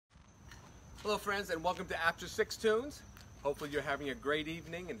Hello friends, and welcome to After 6 Tunes. Hopefully you're having a great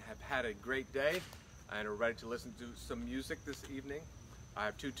evening and have had a great day and are ready to listen to some music this evening. I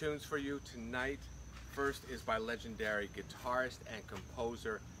have two tunes for you tonight. First is by legendary guitarist and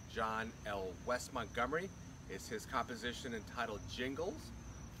composer John L. West Montgomery. It's his composition entitled Jingles,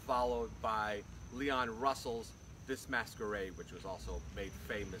 followed by Leon Russel's This Masquerade, which was also made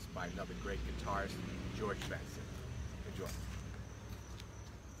famous by another great guitarist, George Benson. Enjoy.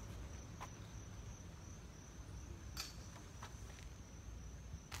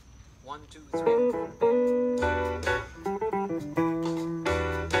 1, 2, 3.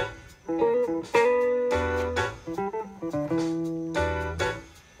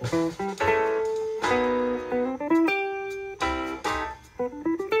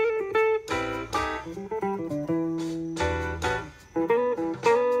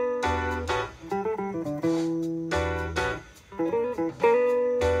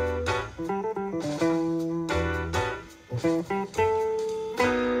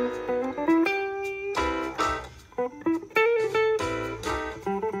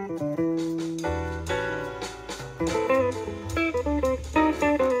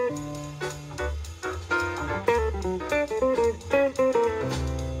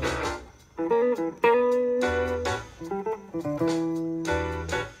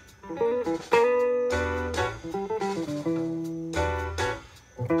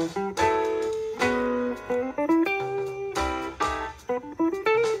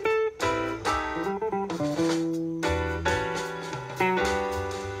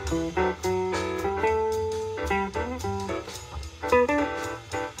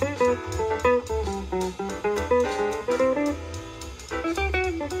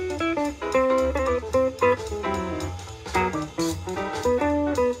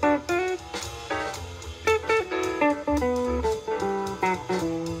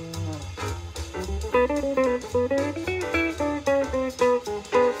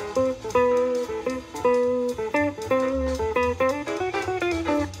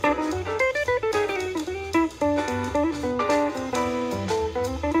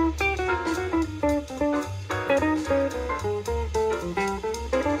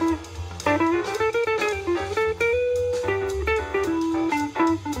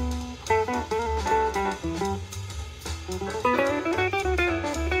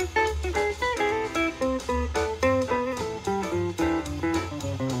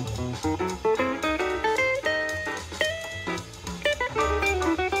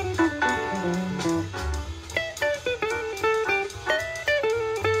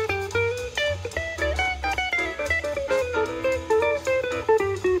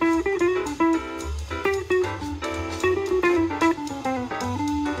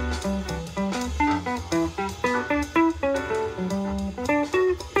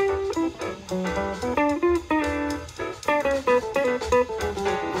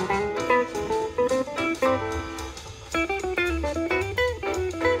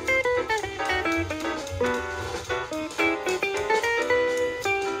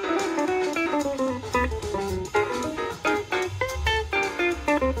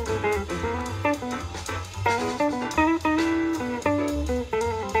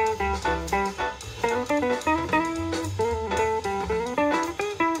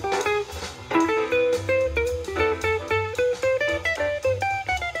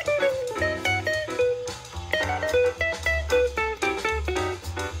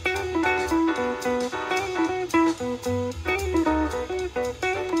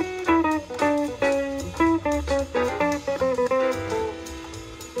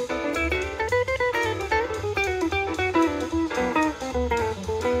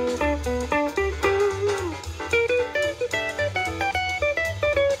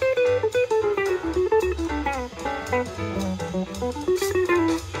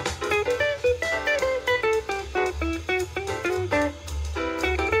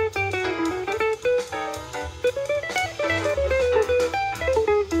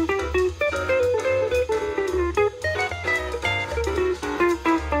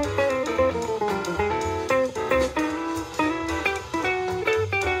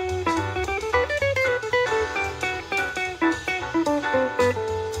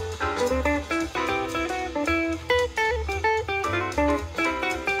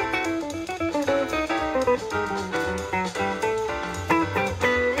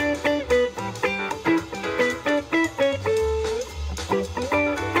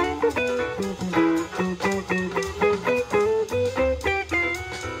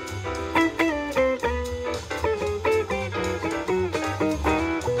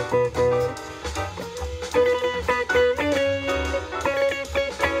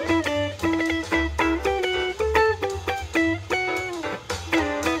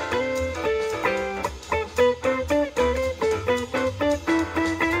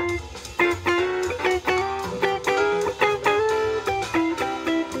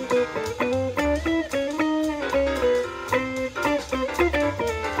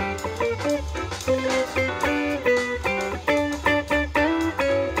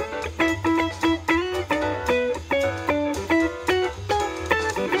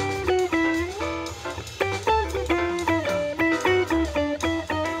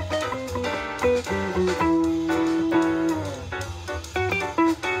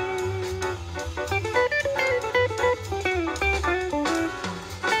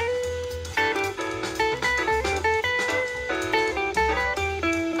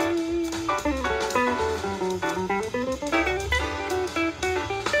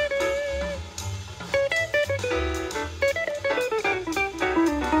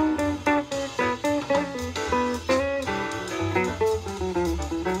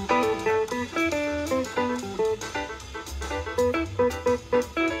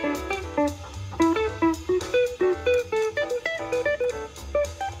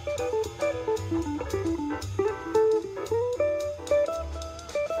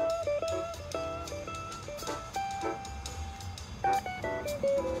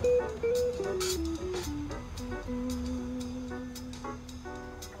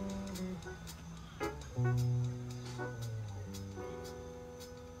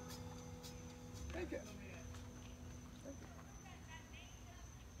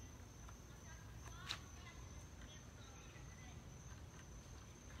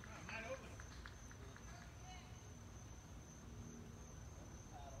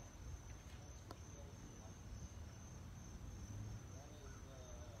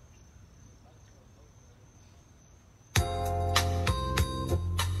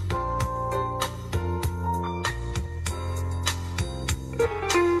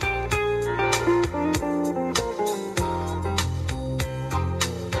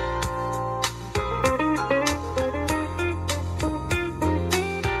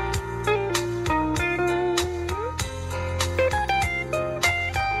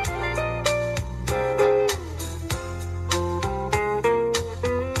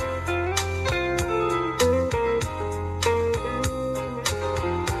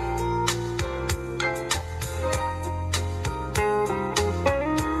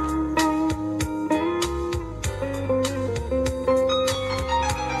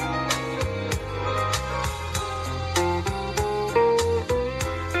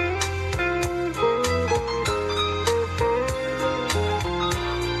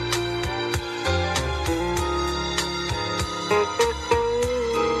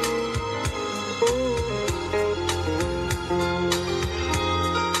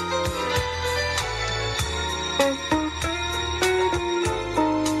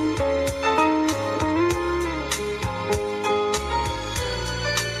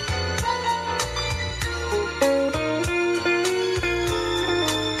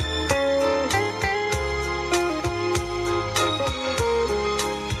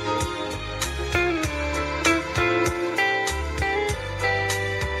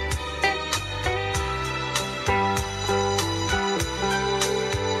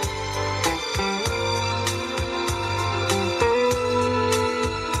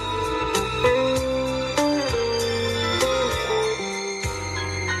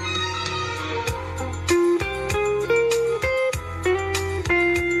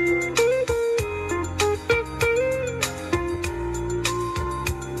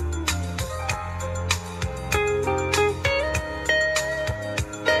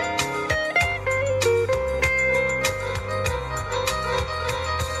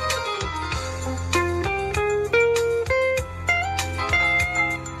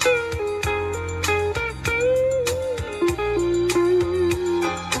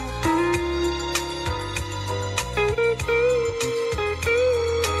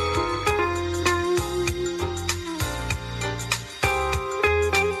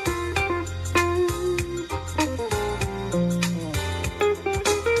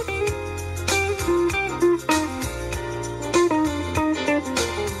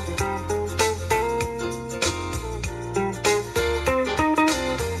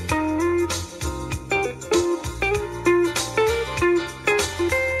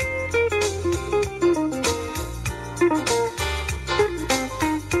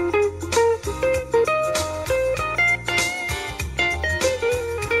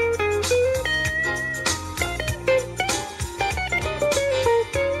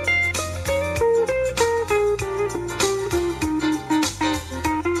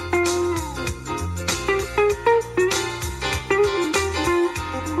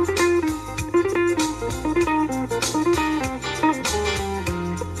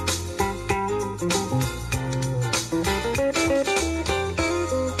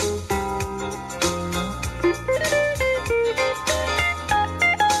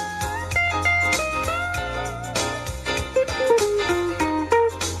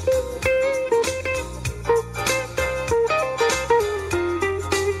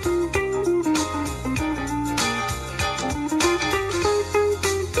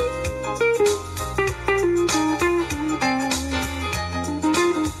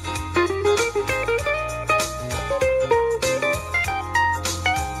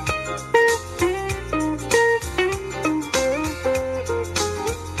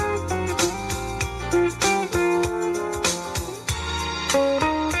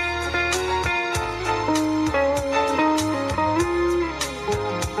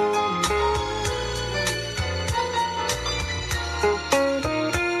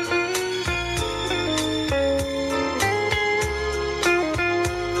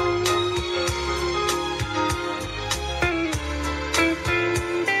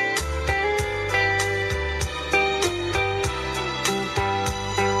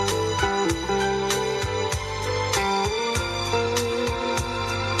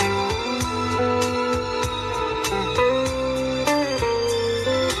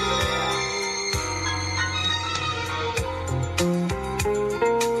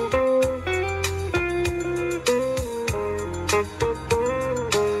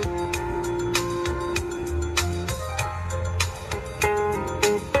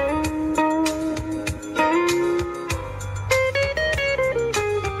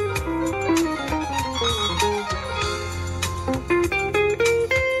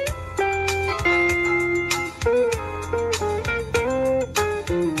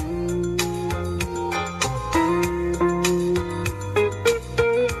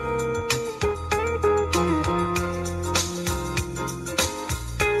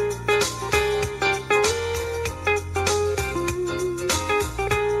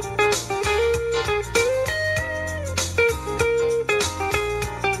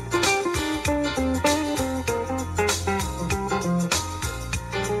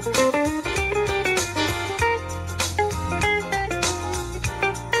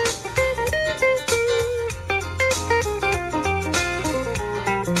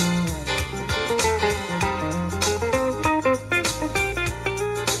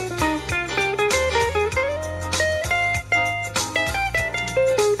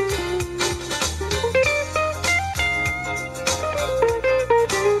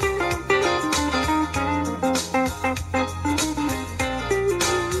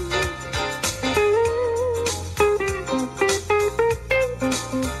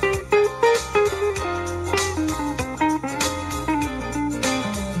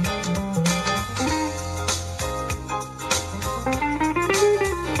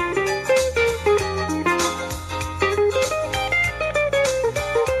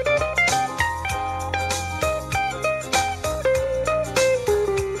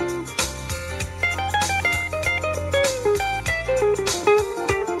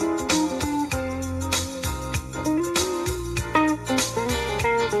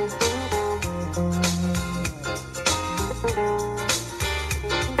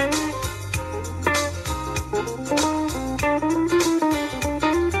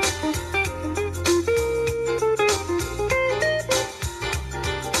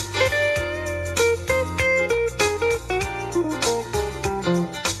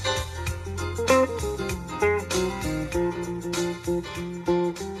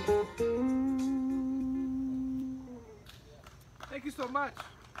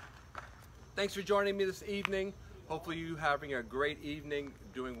 Thanks for joining me this evening. Hopefully you having a great evening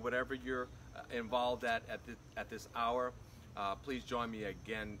doing whatever you're involved at this hour. Please join me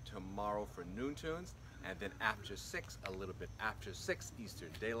again tomorrow for Noon Tunes, and then after 6, a little bit after 6 Eastern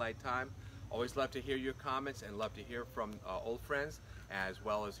Daylight Time. Always love to hear your comments and love to hear from old friends, as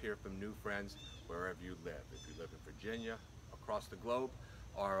well as hear from new friends wherever you live. If you live in Virginia, across the globe,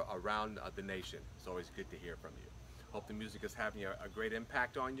 or around the nation, it's always good to hear from you. Hope the music is having a great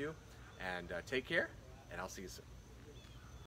impact on you, and take care, and I'll see you soon.